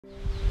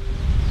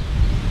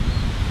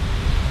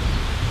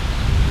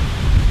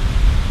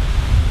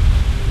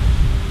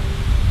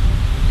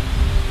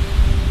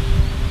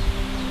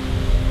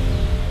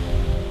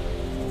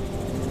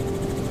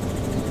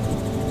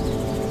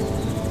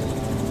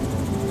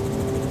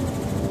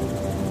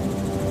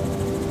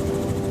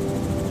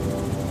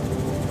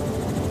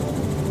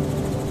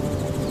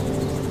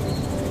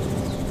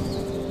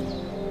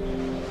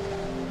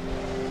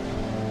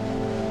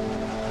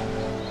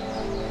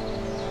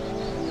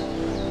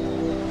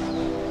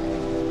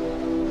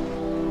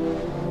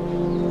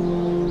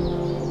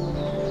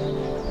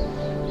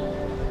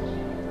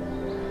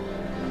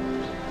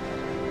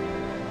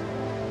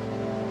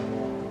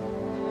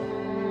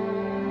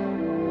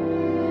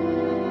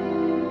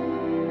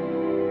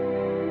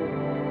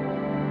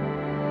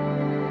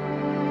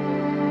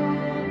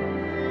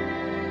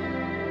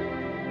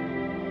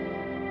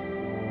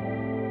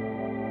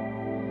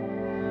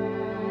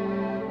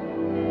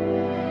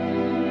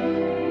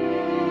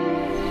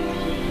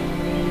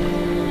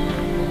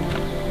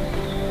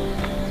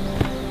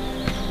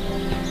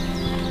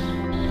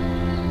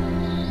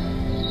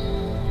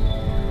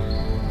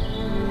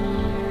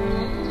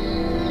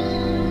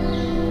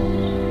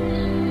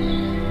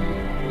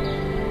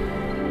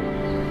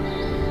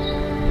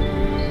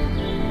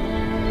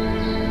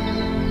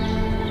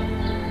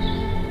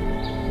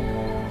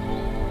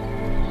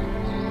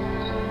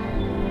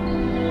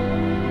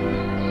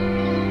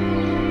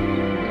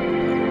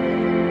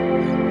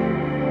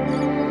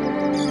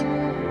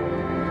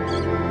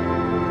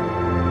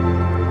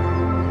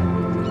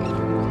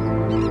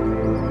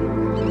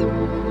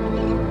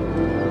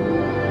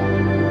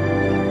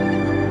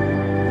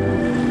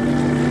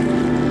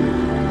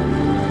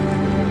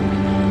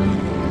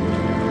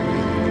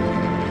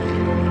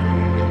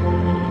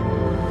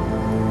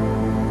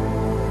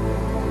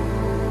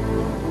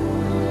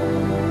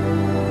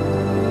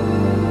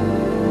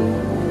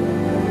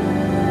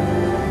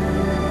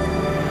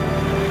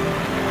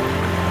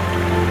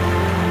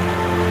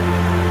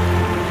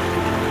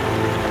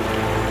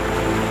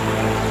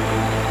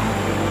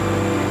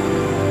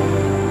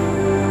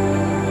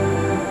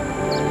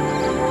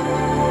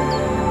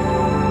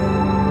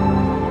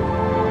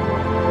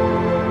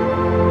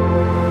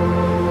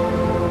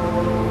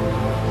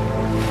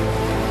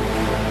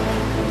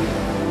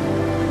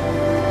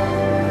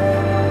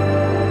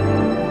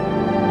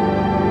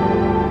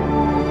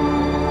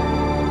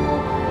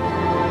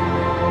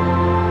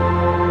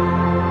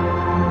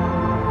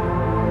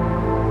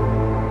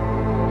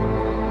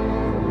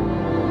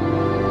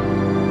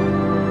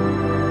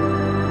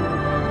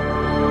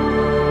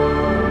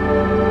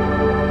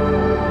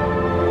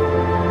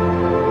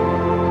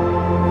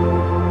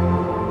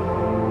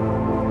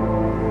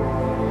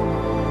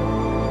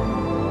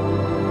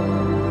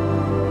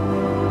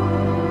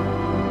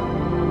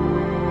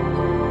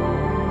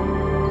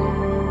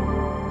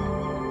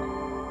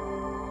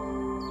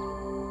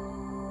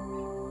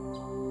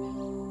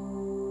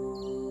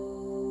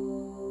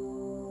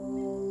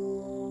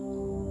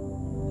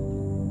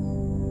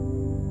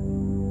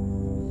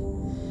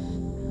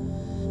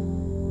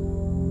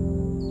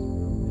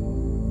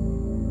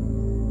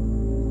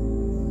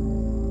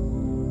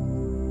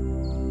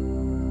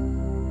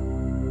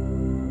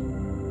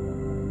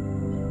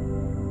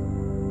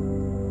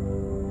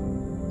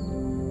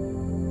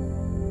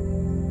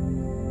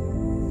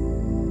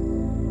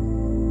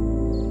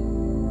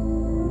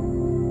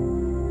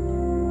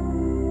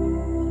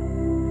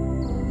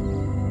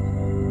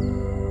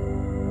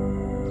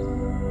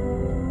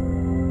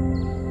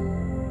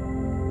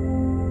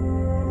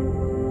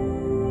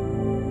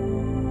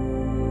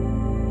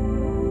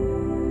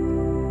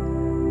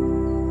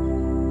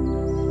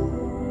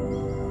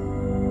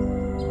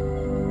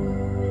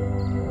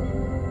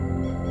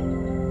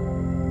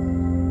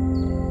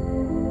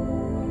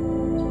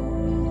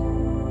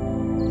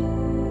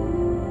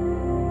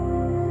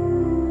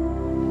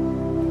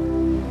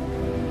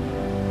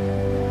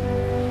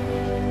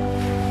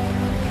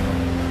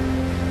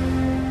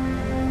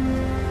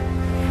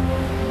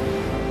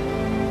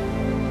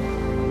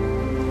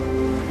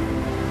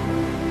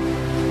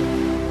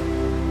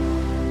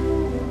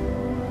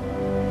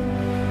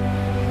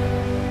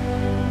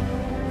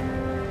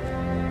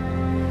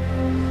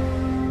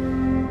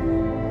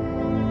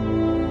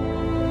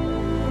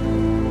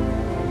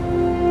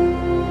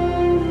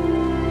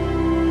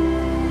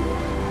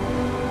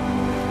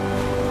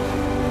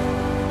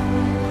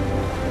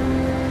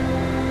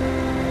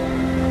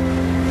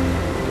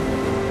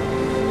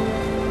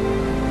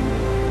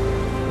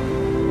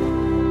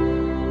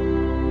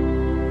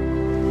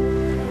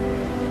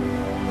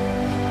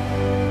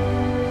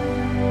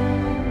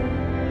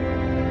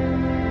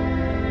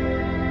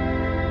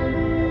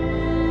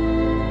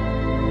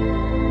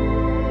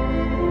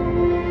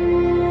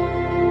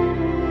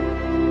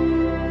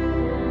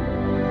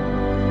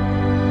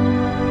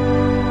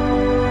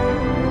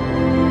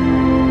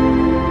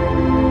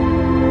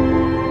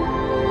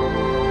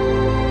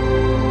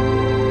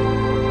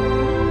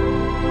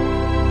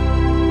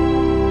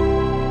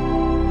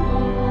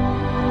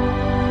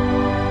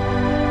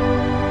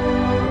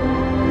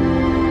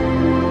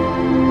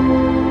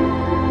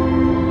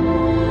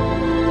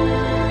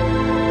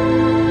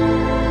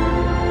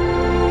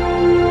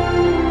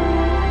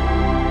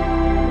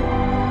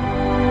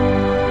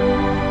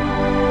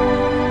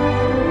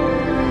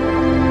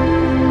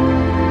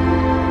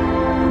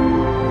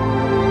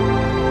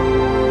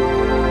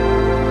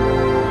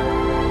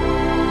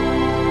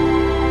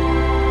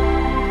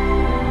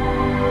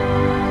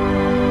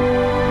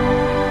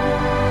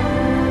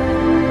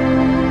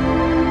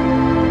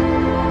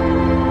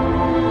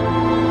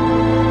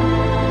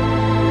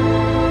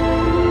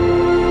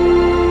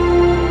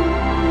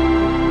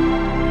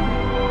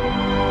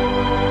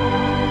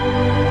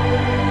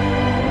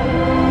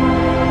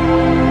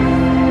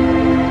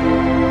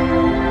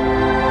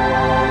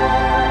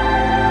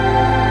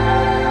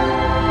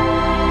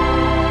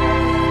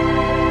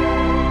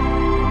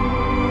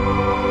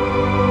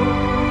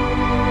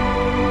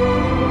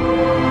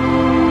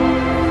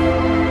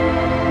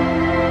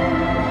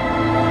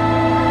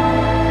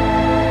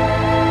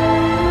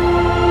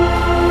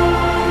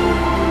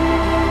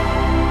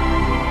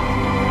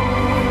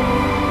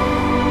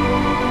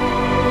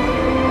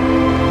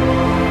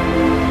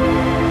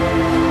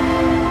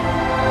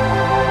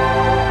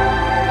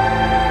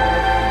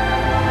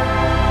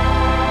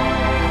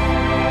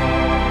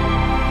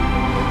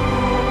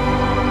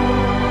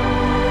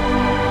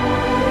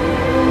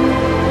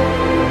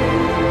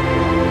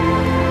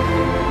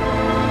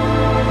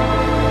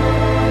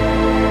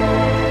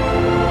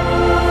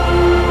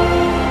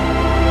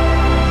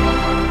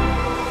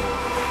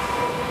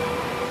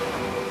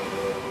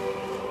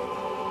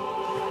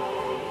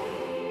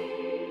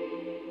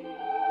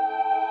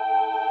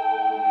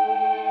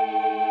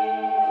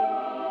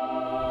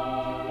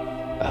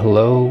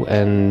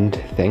and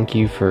thank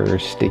you for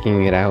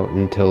sticking it out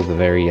until the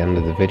very end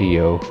of the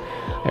video.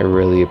 I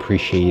really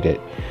appreciate it.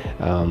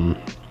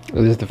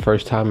 This is the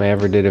first time I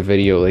ever did a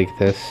video like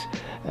this,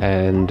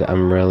 and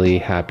I'm really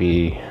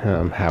happy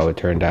how it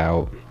turned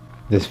out.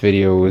 This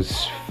video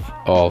was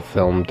all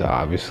filmed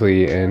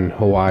obviously in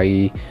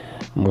Hawaii,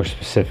 more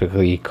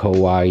specifically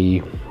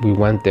Kauaii. We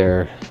went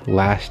there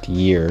last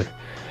year,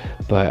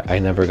 but I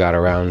never got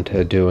around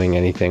to doing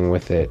anything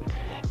with it.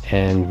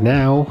 And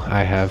now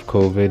I have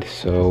COVID,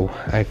 so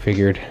I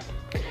figured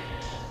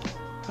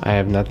I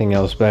have nothing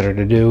else better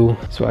to do.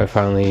 So I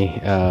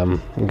finally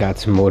got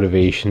some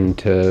motivation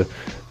to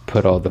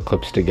put all the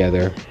clips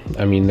together.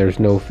 I mean, there's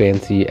no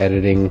fancy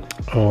editing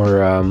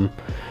or,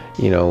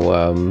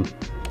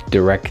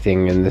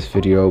 directing in this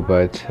video,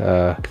 but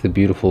the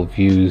beautiful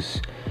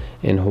views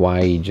in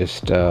Hawaii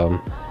just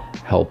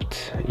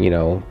helped,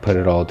 put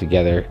it all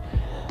together.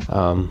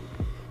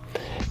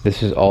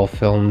 This is all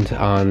filmed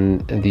on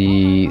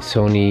the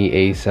Sony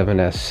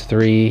a7S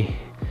III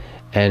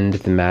and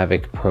the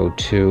MavicPro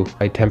 2.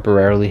 I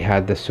temporarily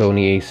had the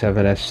Sony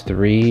a7S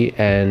III,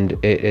 and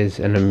it is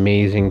an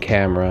amazing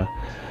camera.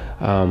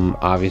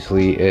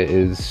 Obviously, it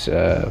is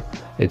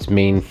its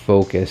main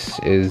focus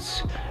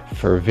is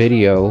for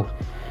video,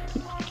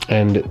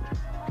 and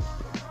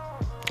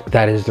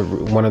that is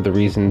one of the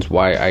reasons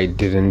why I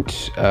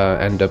didn't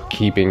end up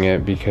keeping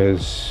it,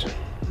 because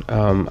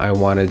I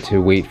wanted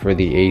to wait for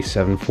the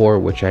a7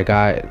 IV, which I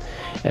got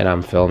and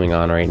I'm filming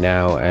on right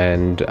now,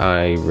 and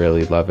I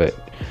really love it.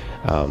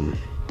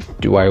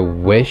 Do I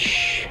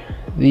wish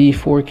the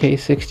 4K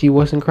 60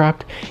 wasn't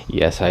cropped?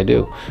 Yes, I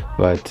do,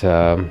 but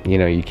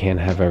you can't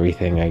have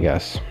everything, I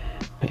guess.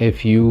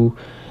 If you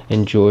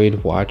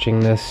enjoyed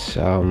watching this,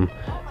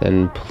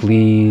 then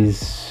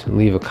please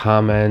leave a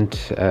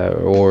comment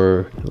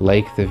or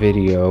like the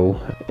video.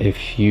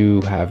 If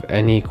you have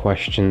any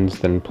questions,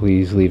 then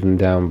please leave them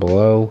down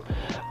below.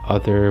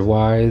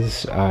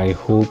 Otherwise, I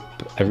hope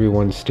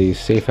everyone stays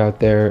safe out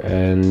there,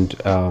 and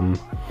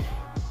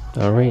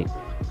all right,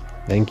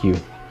 thank you.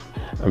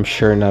 I'm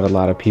sure not a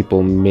lot of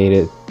people made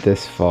it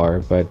this far,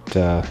 but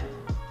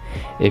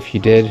if you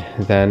did,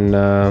 then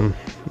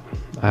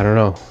I don't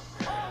know,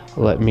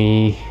 let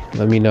me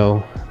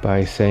know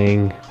by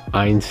saying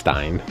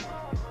Einstein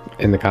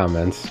in the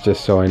comments,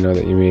 just so I know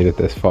that you made it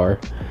this far.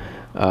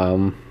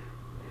 All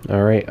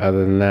right,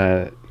 other than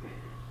that,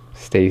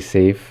 stay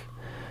safe,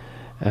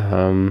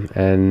 and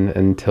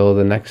until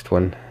the next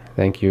one,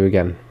 thank you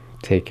again.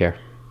 Take care.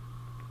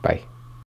 Bye.